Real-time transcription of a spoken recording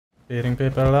Beating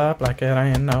people up like it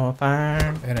ain't no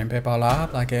thing. Beating people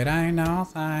up like it ain't no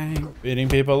thing. Beating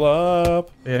people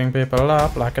up. Beating people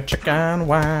up like a chicken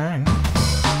wing.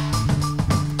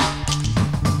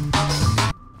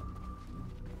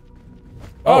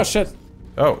 Oh shit.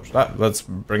 Oh, let's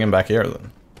bring him back here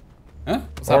then. Huh?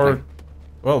 What's happening?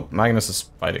 Well, Magnus is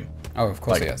fighting. Oh, of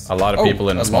course Like, he is. a lot of people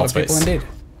in a small lot of people space. indeed.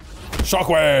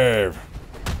 Shockwave.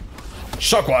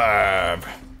 Shockwave!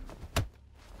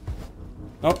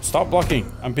 No, stop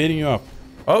blocking. I'm beating you up.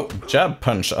 Oh, jab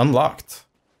punch unlocked.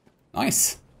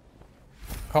 Nice.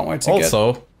 Can't wait to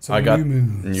Also, get some I got new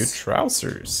moves. new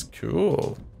trousers.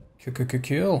 Cool.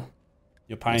 Cool.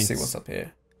 Your Let's pints. see what's up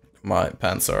here. My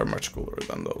pants are much cooler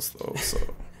than those though, so...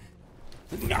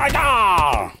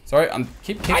 Aya! Sorry,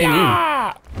 keep kicking you.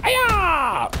 Aya!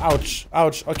 Aya! Ouch.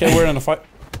 Ouch. Okay, we're in a fight.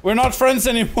 We're not friends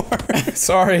anymore.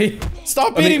 Sorry.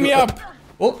 Stop beating me up.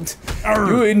 What?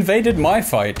 You invaded my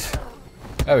fight.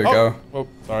 There we go. Oh,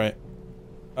 sorry.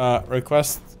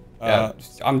 Request. Yeah,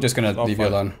 I'm just gonna leave you fight.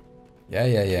 alone.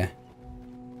 Yeah.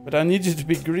 But I need you to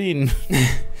be green.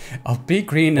 I'll be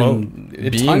green Well, and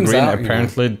it being times green out,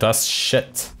 apparently does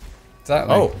shit.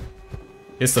 Exactly. Oh,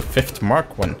 he's the 5th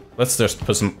mark one. Let's just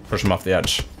push him off the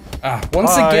edge.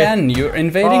 Once Bye. again, you're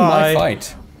invading my Bye.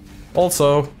 fight.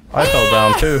 Also, I fell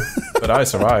down too, but I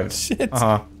survived. Shit.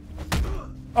 Oh,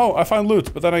 I found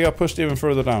loot, but then I got pushed even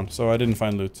further down, so I didn't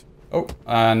find loot. Oh,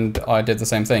 and I did the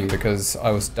same thing because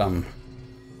I was dumb.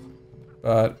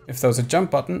 But if there was a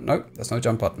jump button, nope, there's no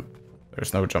jump button.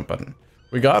 There's no jump button.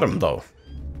 We got him though.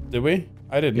 Did we?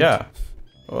 I didn't. Yeah.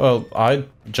 Well, I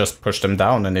just pushed him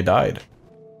down and he died.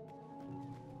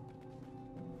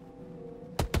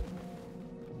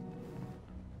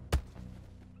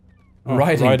 Oh,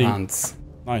 Riding pants.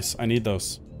 Nice, I need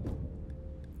those.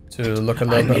 To look a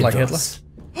little bit like Hitler.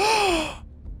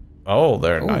 Oh,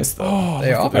 they're nice though. Oh,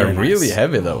 They are They're very really nice.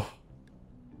 heavy though.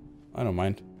 I don't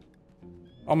mind.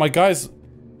 Oh, my guys.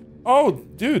 Oh,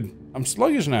 dude, I'm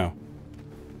sluggish now.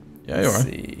 Yeah, you are.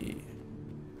 See.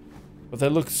 But they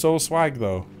look so swag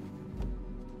though.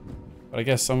 But I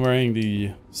guess I'm wearing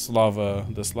the Slava.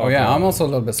 Oh yeah, I'm also a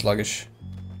little bit sluggish.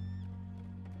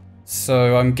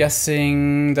 So I'm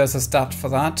guessing there's a stat for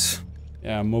that.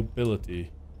 Yeah,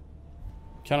 mobility.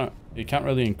 You can't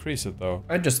really increase it though.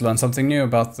 I just learned something new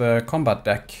about the combat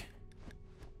deck.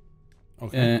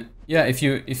 Okay. Yeah, if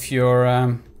you're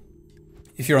on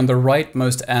the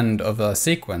rightmost end of a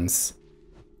sequence,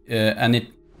 and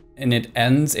it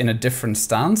ends in a different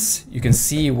stance, you can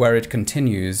see where it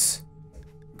continues,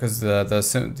 because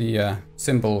the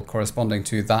symbol corresponding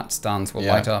to that stance will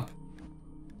light up.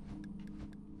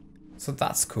 So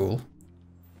that's cool.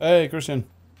 Hey, Christian.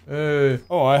 Hey.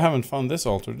 Oh, I haven't found this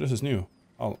altar. This is new.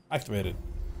 I'll activate it.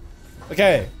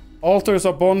 Okay. Altars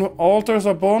are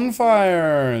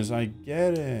bonfires. I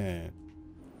get it.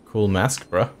 Cool mask,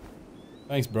 bruh.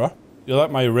 Thanks, bro. You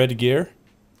like my red gear?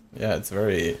 Yeah, it's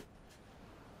very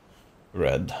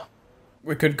red.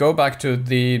 We could go back to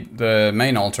the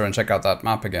main altar and check out that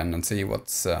map again and see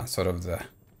what's sort of the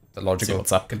logical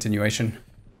what's up. continuation.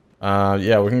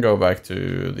 Yeah, we can go back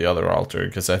to the other altar,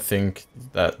 because I think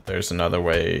that there's another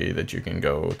way that you can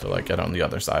go to like get on the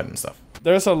other side and stuff.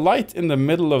 There's a light in the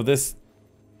middle of this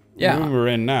Yeah. room we're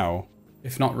in now.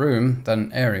 If not room,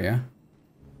 then area.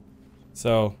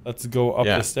 So let's go up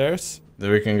the stairs.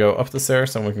 Then we can go up the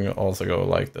stairs, and we can also go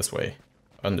like this way,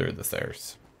 under the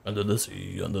stairs. Under the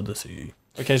sea, under the sea.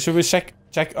 Okay, should we check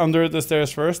under the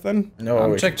stairs first then? No,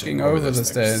 I'm we can checking check over the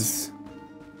stairs.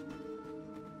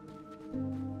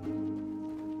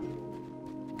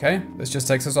 Okay, this just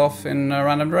takes us off in a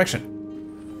random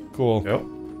direction. Cool. Yep.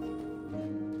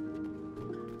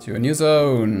 To a new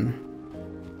zone.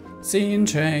 Scene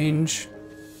change.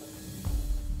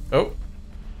 Oh,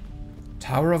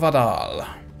 Tower of Adal.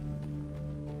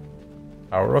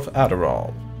 Hour of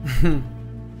Adderall.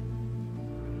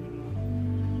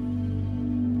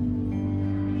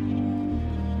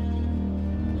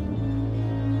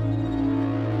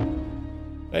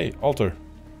 Hey, altar.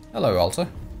 Hello, altar.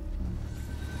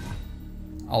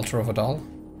 Altar of Adal.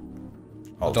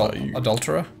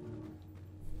 Adulterer.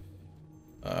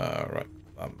 Right.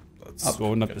 Let's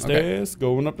Going up the stairs,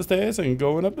 going up the stairs, and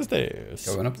going up the stairs.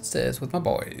 Going up the stairs with my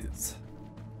boys.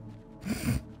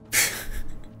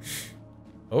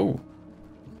 Oh,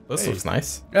 this looks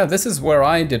nice. Yeah, this is where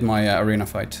I did my arena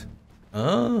fight.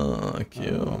 Oh,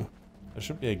 cute. Oh, there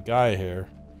should be a guy here.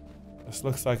 This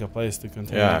looks like a place to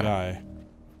contain Yeah. a guy.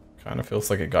 Kind of feels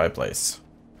like a guy place.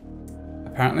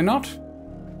 Apparently not.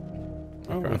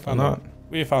 Oh, Apparently not.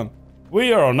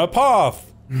 We are on a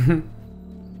path!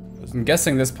 I'm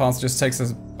guessing this path just takes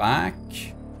us back,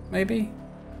 maybe?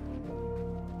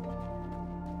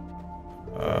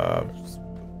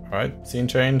 Alright, scene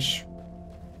change.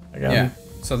 Again. Yeah.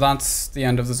 So that's the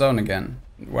end of the zone again.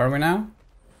 Where are we now?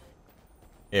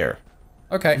 Here.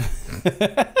 Okay.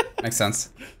 Makes sense.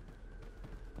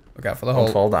 Look out for the Don't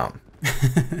hole. fall down.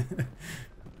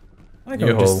 I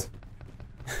You hole. just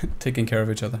taking care of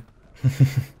each other.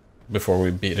 Before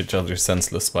we beat each other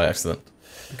senseless by accident.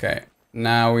 Okay.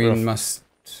 Now we Rough. must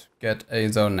get a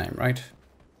zone name, right?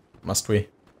 Must we?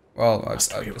 Well, I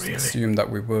Must just we really? assumed that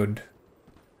we would.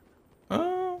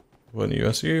 When you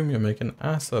assume, you make an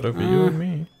ass out of you and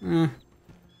me.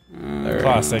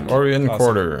 Classic. Oratian Classic.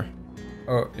 Quarter.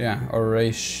 Oh yeah,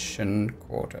 Oratian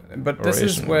Quarter. But this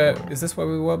is Oratian where Quarter. is this where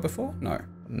we were before? No.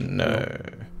 No.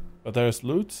 But there's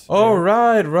loot. Oh,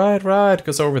 here. right.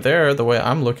 Because over there, the way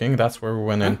I'm looking, that's where we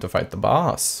went in to fight the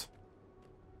boss.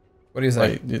 What do you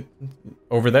say? Like,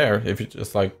 over there, if you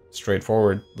just like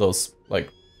straightforward, those like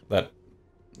that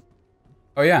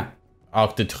Oh yeah.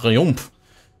 Arc de Triomphe.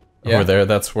 Yeah. Over there,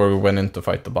 that's where we went in to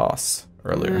fight the boss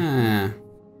earlier. Ah.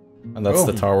 And that's Cool.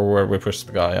 the tower where we pushed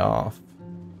the guy off.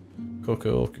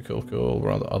 Cool. We're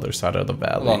on the other side of the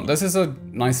valley. Hold on, this is a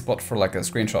nice spot for like a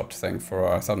screenshot thing for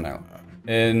our thumbnail.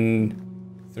 In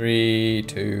 3,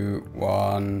 2,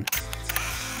 1.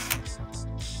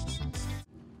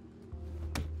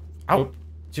 Ow!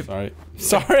 Sorry.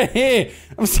 Sorry!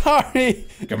 I'm sorry!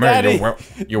 Come Daddy! here,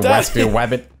 you Daddy! waspy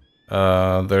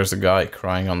wabbit. There's a guy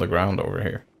crying on the ground over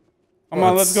here. Come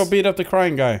on, let's go beat up the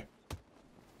crying guy.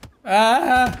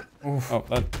 Ah! Oh,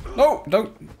 that. No,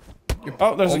 don't.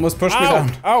 Oh, there's Almost pushed me Ow!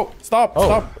 down. Ow! Stop!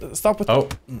 Oh. Stop with. Oh,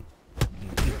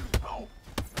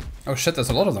 Oh shit, there's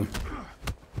a lot of them.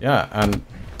 yeah, and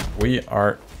we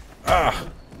are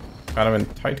kind of in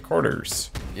tight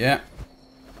quarters. Yeah.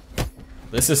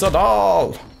 This is a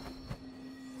doll!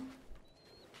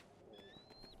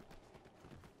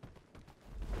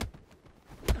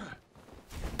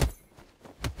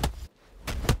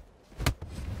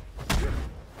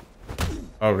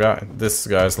 Oh god, this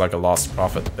guy's like a lost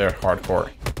prophet. They're hardcore.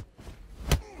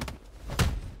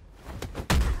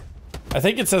 I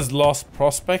think it says Lost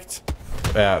Prospect.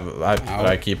 Yeah, Ow.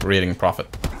 I keep reading prophet.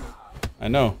 I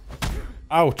know.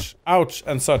 Ouch! Ouch!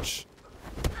 And such.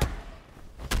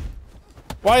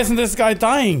 Why isn't this guy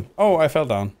dying? Oh, I fell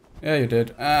down. Yeah, you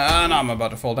did. And I'm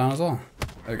about to fall down as well.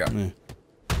 There we go.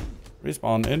 Yeah.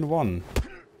 Respawn in 1.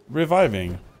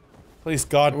 Reviving. Please,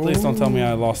 God, please don't tell me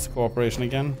I lost cooperation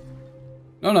again.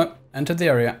 No. Entered the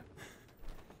area.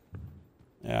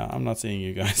 Yeah, I'm not seeing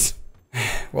you guys.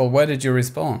 Well, where did you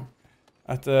respawn?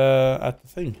 At the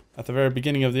thing. At the very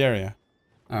beginning of the area.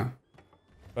 Oh.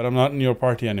 But I'm not in your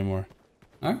party anymore.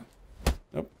 No?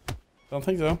 Nope. Don't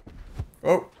think so.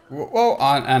 Oh. Whoa,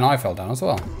 and I fell down as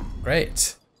well.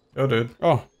 Great. Yo, dude.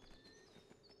 Oh.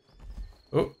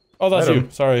 Oh, Oh, that's Item. you.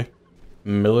 Sorry.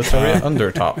 military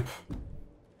undertop.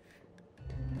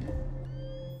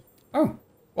 Oh.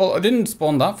 Well, I didn't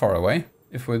spawn that far away.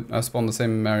 If we spawned the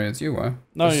same area as you were.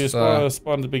 No, Just, you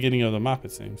spawned at the beginning of the map,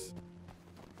 it seems.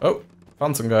 Oh,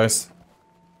 found some guys.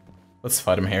 Let's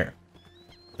fight them here.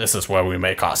 This is where we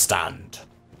make our stand.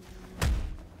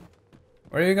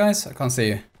 Where are you guys? I can't see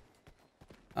you.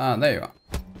 Ah, there you are.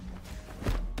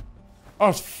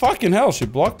 Oh, fucking hell, she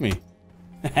blocked me.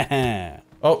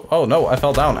 Oh no, I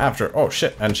fell down after. Oh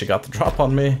shit, and she got the drop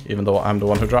on me, even though I'm the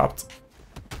one who dropped.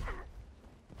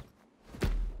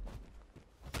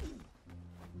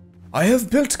 I have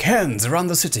built cairns around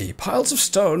the city, piles of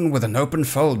stone with an open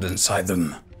fold inside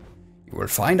them. You will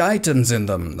find items in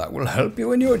them that will help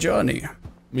you in your journey.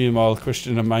 Meanwhile,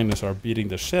 Christian and Magnus are beating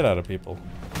the shit out of people.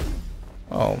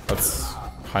 Oh, that's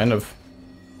kind of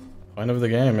the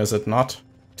game, is it not?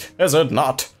 Is it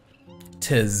not?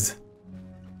 Tis.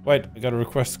 Wait, I gotta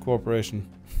request cooperation.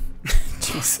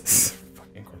 Jesus.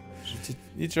 Fucking corporation.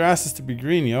 Need your asses to be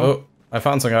green, yo. Oh, I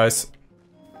found some guys.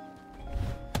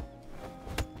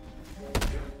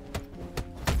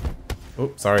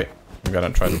 Oh, sorry. I'm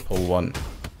gonna try to pull one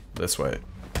this way.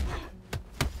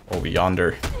 Over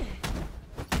yonder.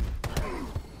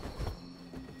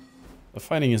 The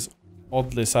fighting is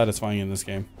oddly satisfying in this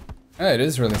game. Yeah, it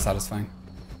is really satisfying.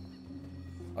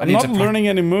 I'm not learning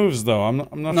any moves though. I'm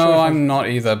not No, sure. I'm not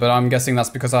either, but I'm guessing that's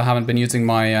because I haven't been using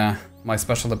my my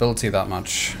special ability that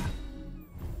much.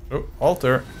 Oh,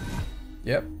 altar.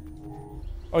 Yep.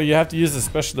 Oh, you have to use a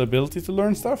special ability to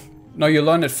learn stuff? No, you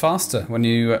learn it faster when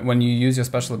you use your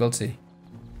special ability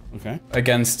Okay.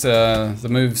 against the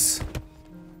moves.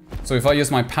 So if I use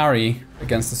my parry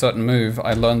against a certain move,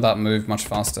 I learn that move much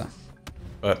faster.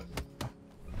 But,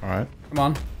 alright. Come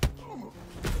on.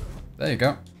 There you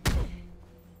go.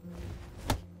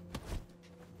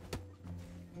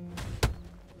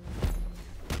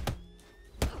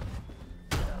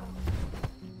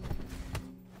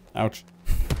 Ouch.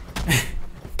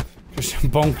 Christian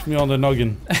bonked me on the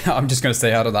noggin. I'm just gonna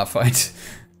stay out of that fight.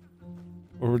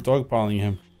 We were dogpiling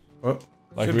him. Oh,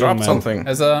 Like you real dropped men. something.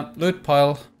 There's a loot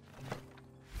pile.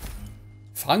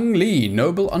 Fang Li,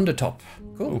 noble undertop.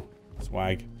 Cool. Ooh,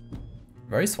 swag.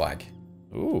 Very swag.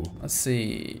 Ooh. Let's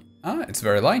see. Ah, it's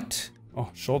very light. Oh,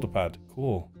 shoulder pad.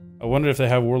 Cool. I wonder if they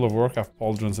have World of Warcraft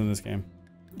pauldrons in this game.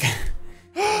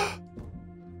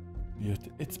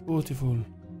 It's beautiful.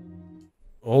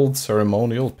 Old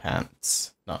ceremonial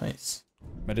pants. Nice.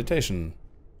 Meditation.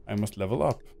 I must level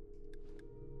up.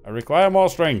 I require more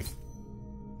strength.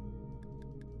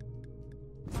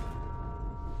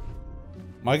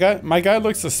 My guy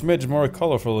looks a smidge more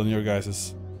colorful than your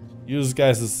guys's. Use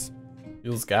guys's.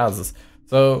 Use gases.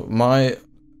 So my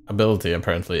ability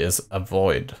apparently is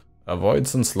avoid.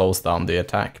 Avoids and slows down the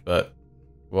attack, but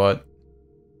what?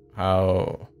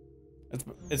 How?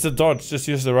 It's a dodge. Just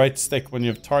use the right stick when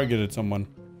you've targeted someone.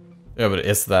 Yeah, but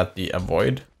is that the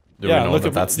avoid? Do Yeah, we know look that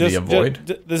at that's the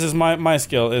avoid? This is my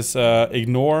skill. Is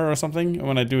ignore or something. And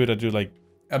when I do it, I do like.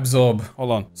 Absorb.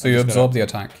 Hold on. So you absorb the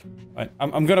attack. Right.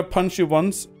 I'm gonna punch you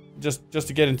once, just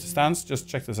to get into stance. Just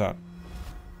check this out.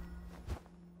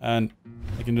 And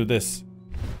I can do this.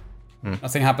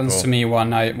 Nothing happens to me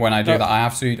when I do that. I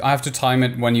have to time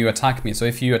it when you attack me. So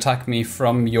if you attack me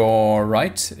from your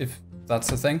right, if that's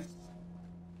the thing.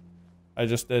 I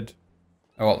just did.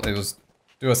 Oh, well, it was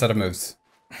do a set of moves.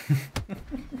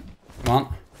 Come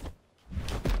on.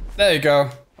 There you go.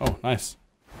 Oh, nice.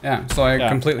 Yeah, so I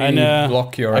completely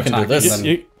block your I can attack. do this. and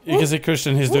You can see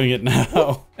Christian, he's doing it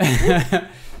now.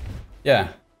 yeah,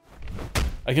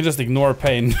 I can just ignore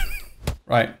pain.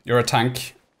 right. You're a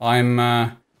tank. I'm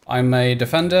a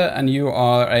defender, and you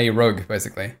are a rogue,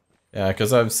 basically. Yeah,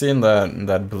 because I've seen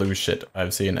that blue shit.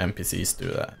 I've seen NPCs do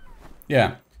that.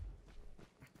 Yeah.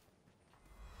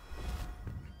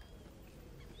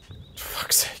 For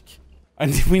fuck's sake.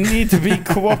 And we need to be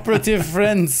cooperative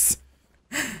friends.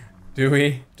 Do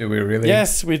we? Do we really?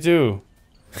 Yes, we do.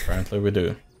 Apparently we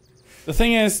do. The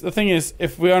thing is,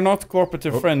 if we are not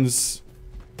cooperative friends,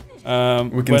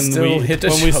 We can still hit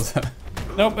each other.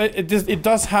 No, but it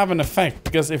does have an effect,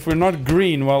 because if we're not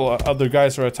green while other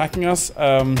guys are attacking us,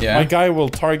 my guy will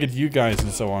target you guys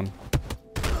and so on.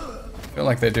 I feel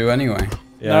like they do anyway.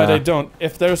 Yeah. No, they don't.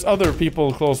 If there's other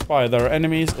people close by that are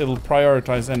enemies, it'll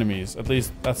prioritize enemies. At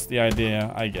least that's the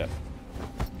idea I get.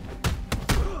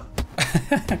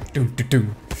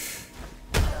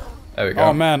 There we go.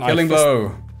 Oh man, Killing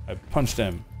blow. I punched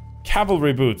him.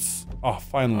 Cavalry boots. Oh,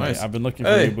 finally. Nice. I've been looking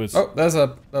for new boots. Oh, there's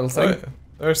a little thing. Wait,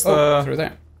 there's Through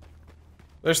there.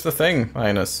 there's the thing,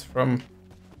 Minus, from...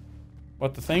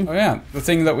 What, the thing? Oh yeah, the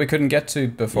thing that we couldn't get to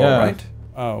before, Yeah. right?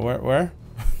 Oh, where?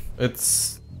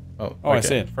 It's... Oh, Oh, I okay,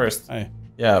 see it. First. Hey.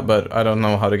 Yeah, but I don't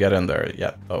know how to get in there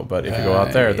yet, though. But if you go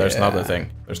out there, there's yeah. another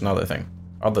thing. There's another thing.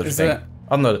 Other Is thing. there-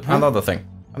 Another thing.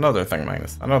 Another thing,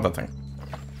 Magnus. Another thing.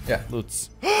 Yeah. Loots.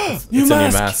 It's a new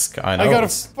mask. I know. I got a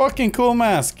fucking cool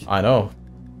mask. I know.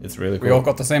 It's really cool. We all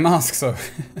got the same mask, so...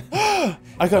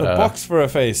 I got a box for a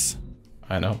face.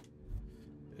 I know.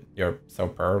 You're so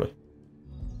pearly.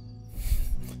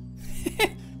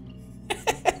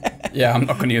 yeah, I'm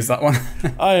not gonna use that one.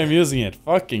 I am using it.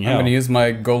 Fucking hell. I'm gonna use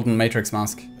my golden matrix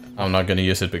mask. I'm not gonna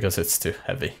use it because it's too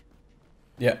heavy.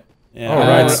 Yeah. Yeah.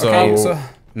 Alright, okay, so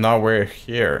now we're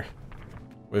here.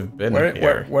 We've been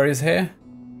here. Where is here?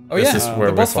 Oh This yeah, is where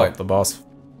the we boss fought fight. the boss.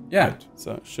 Yeah. Right.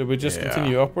 So, should we just Yeah.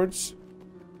 continue upwards?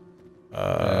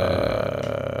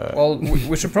 Well,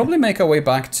 we should probably make our way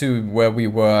back to where we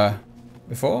were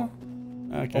before.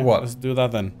 Okay, Or what? let's do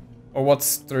that then. Or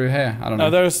what's through here? I don't know.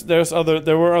 No,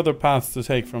 there were other paths to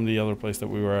take from the other place that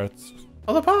we were at.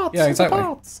 Other parts. Yeah, exactly. Other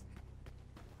parts.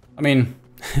 I mean,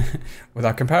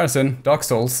 without comparison, Dark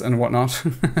Souls and whatnot.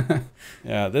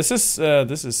 Yeah, this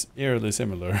is eerily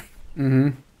similar.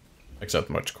 Except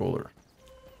much cooler.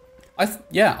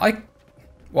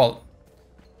 Well,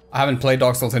 I haven't played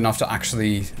Dark Souls enough to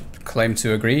actually claim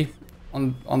to agree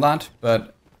on that,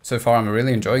 but so far I'm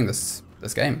really enjoying this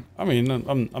game. I mean,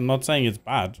 I'm not saying it's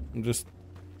bad. I'm just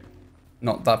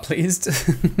Not that pleased.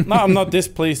 no, I'm not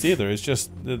displeased either. It's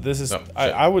just this is. No,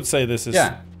 I would say this is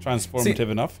Yeah. transformative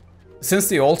enough. Since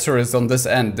the altar is on this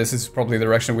end, this is probably the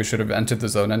direction we should have entered the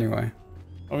zone anyway.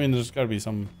 I mean, there's got to be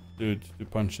some dude to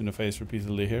punch in the face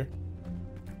repeatedly here.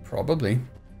 Probably.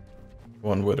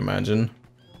 One would imagine.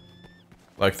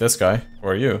 Like this guy, who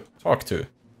are you? Talk to.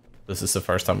 This is the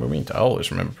first time we meet. I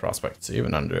always remember prospects,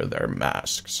 even under their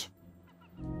masks.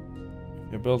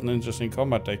 You built an interesting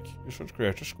combat deck. You should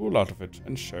create a school out of it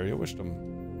and share your wisdom.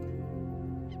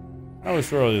 Now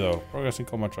it's early though. Progress in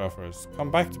combat trial first.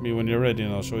 Come back to me when you're ready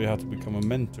and I'll show you how to become a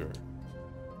mentor.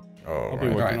 Oh, be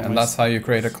right. working Right, on and my that's how you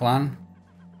create a clan?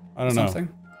 I don't know. Something?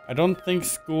 I don't think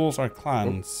schools are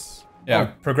clans. Yeah,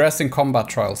 Oh, progress in combat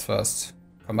trials first.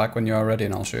 Come back when you are ready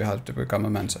and I'll show you how to become a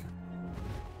mentor.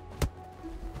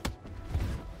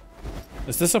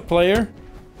 is this a player?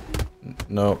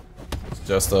 No, it's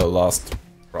just a lost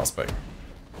prospect.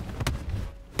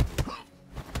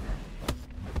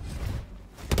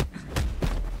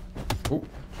 Ooh.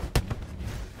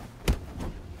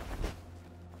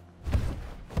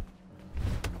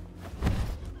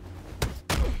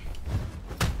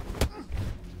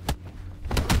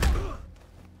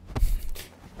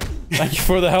 Thank you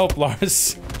for the help,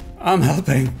 Lars. I'm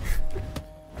helping.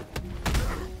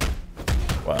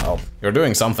 Well, you're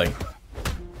doing something.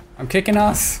 I'm kicking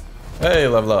ass. Hey,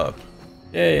 level up.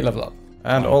 Yay, level up.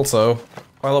 And also,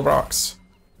 pile of rocks.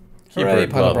 Hooray, Keyboard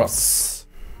pile of gloves.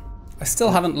 I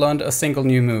still haven't learned a single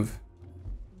new move.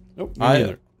 Nope, me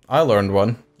neither. I learned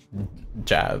one.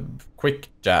 Jab. Quick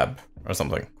jab or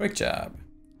something. Quick jab.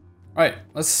 Right,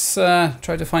 let's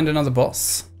try to find another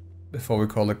boss before we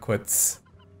call it quits.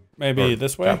 Maybe Or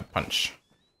this way? jab punch.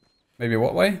 Maybe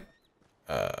what way?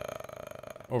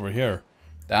 Over here.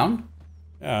 Down?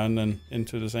 Yeah, and then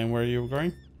into the same where you were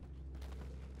going.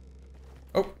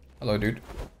 Oh, hello, dude.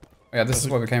 Oh, yeah, this is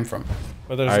where we came from.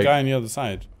 But there's a guy on the other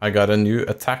side. I got a new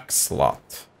attack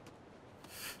slot.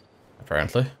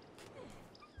 Apparently.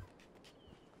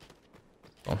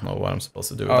 Don't know what I'm supposed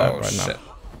to do with that right shit.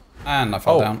 now. And I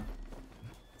fell Oh. down.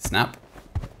 Snap.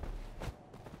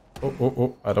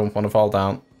 Oh, I don't want to fall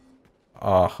down.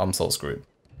 Ah, I'm so screwed.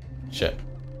 Shit.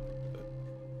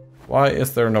 Why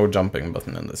is there no jumping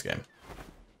button in this game?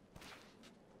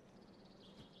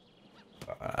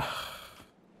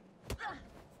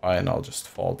 Fine, I'll just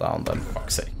fall down then,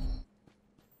 fuck's sake.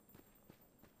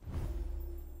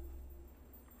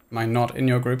 Am I not in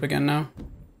your group again now?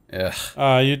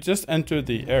 Ugh. You just entered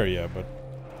the area, but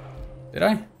Did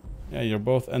I? yeah, you're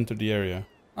both entered the area.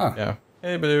 Oh. Yeah.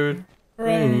 Hey, dude.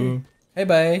 Hooray. Ooh. Hey,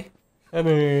 bae. Hey,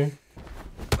 dude.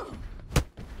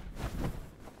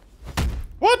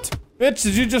 What? Bitch,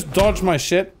 did you just dodge my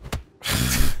shit?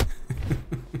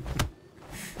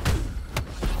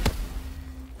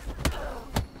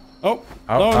 Oh,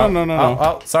 Ow, no.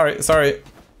 Ow, sorry.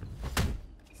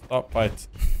 Stop fight.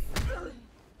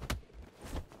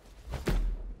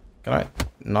 Can I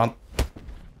not?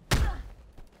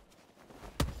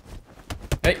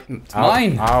 Hey, it's Ow,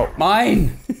 mine. ow.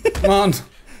 Mine. Come on.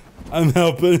 I'm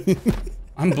helping.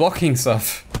 I'm blocking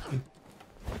stuff.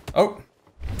 Oh.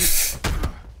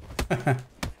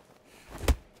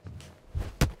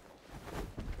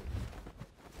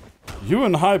 You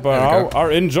and Hyper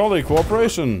are in jolly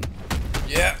cooperation.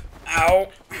 Yeah. Ow.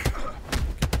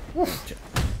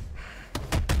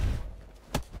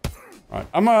 Alright,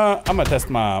 I'm gonna test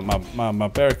my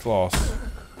bear claws.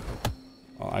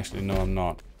 Well, actually, no, I'm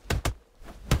not.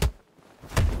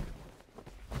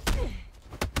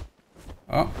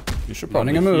 Oh. You should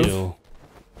Learning probably a move. heal.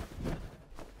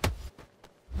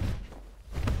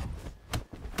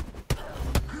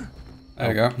 There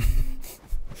we go.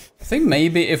 I think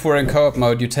maybe if we're in co-op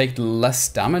mode, you take less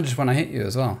damage when I hit you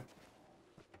as well.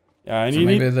 Yeah, and So you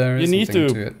maybe there is need something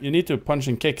to to it. you need to punch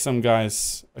and kick some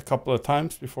guys a couple of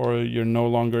times before you're no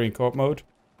longer in co-op mode.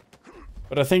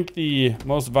 But I think the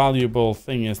most valuable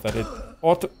thing is that it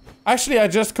actually, I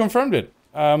just confirmed it.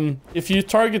 If you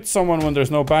target someone when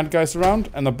there's no bad guys around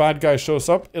and the bad guy shows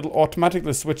up, it'll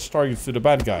automatically switch targets to the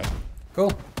bad guy.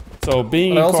 Cool. So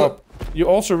being But in also- co-op, you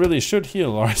also really should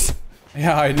heal, Lars.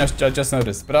 Yeah, I just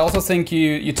noticed. But I also think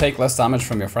you take less damage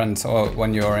from your friends or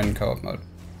when you're in co-op mode.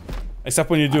 Except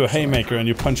when you do a haymaker and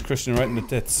you punch Christian right in the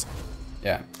tits.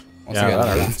 Yeah. Once Yeah, again,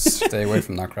 that yeah, hurts. stay away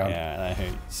from that crowd. Yeah, that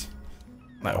hurts.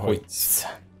 That hurts.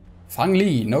 Fang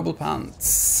Li, Noble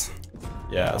Pants.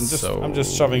 Yeah, I'm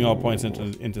just shoving all points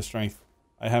into strength.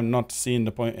 I have not seen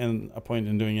a point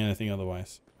in doing anything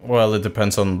otherwise. Well, it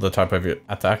depends on the type of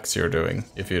attacks you're doing.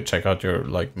 If you check out your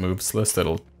like moves list,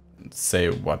 it'll say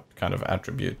what kind of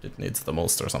attribute it needs the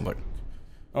most or something.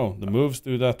 Oh, the moves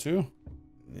do that too?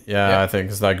 Yeah, Yeah. I think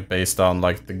it's like based on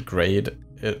like the grade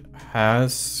it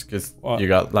has, because What? you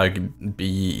got like B,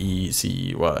 E,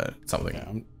 C, what something. Yeah,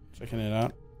 I'm checking it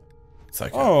out. It's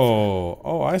like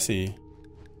Oh, I see.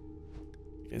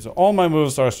 Okay, so all my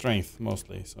moves are strength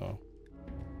mostly, so.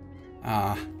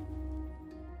 Ah.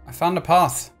 I found a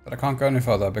path, but I can't go any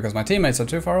further because my teammates are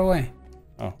too far away.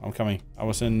 Oh, I'm coming. I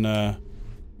was in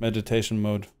meditation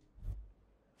mode.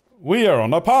 We are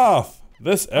on a path!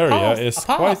 This area is A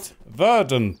path. quite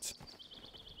verdant.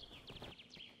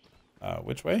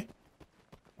 Which way?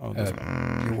 Oh, this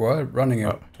way. You were running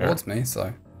Oh, towards me,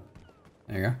 so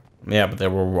there you go. yeah, but there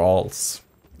were walls.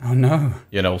 Oh no.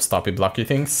 You know, stoppy blocky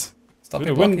things. Stop To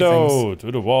your the blocky window, things.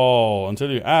 to the wall, until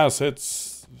your ass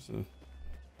hits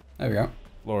There we go.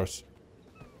 floors.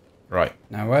 Right.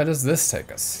 Now where does this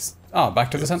take us? Oh,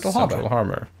 back to the Central Harbor. Central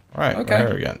Harbor. Alright, Okay. we're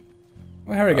here again.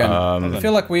 We're here again. I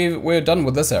feel like we're done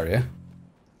with this area.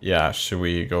 Yeah, should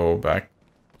we go back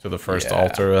to the first Yeah.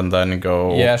 altar and then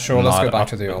go... Yeah, sure, let's not go back up,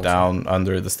 to the but altar. down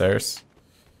under the stairs?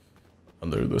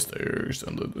 Under the stairs,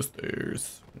 under the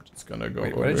stairs. I'm just gonna go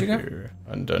Wait, over where did you go? here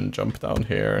and then jump down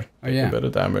here. Oh, Take yeah. a bit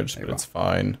of damage, There but you it's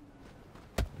fine.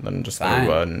 And then just Fine.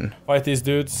 go run. Fight these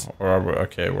dudes. Or are we,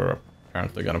 okay, we're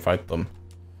apparently gonna fight them.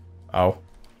 Ow.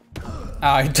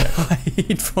 I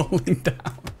died falling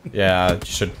down. Yeah, you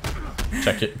should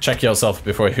check yourself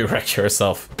before you wreck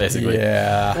yourself, basically.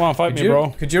 Yeah. Come on, fight me,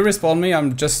 bro. Could you respawn me?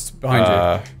 I'm just behind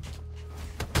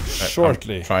you.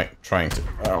 Shortly. Trying to.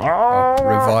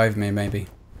 Revive me, maybe.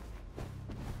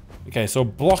 Okay, so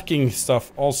blocking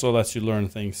stuff also lets you learn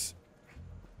things.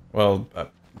 Well,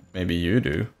 maybe you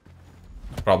do.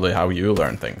 It's probably how you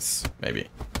learn things, maybe.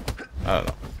 I don't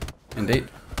know. Indeed.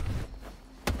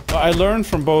 Well, I learned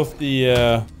from both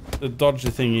the dodgy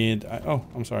thingy. Oh,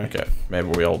 I'm sorry. Okay, maybe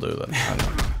we all do then. I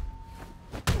don't know.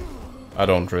 I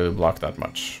don't really block that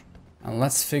much. Now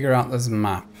let's figure out this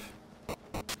map.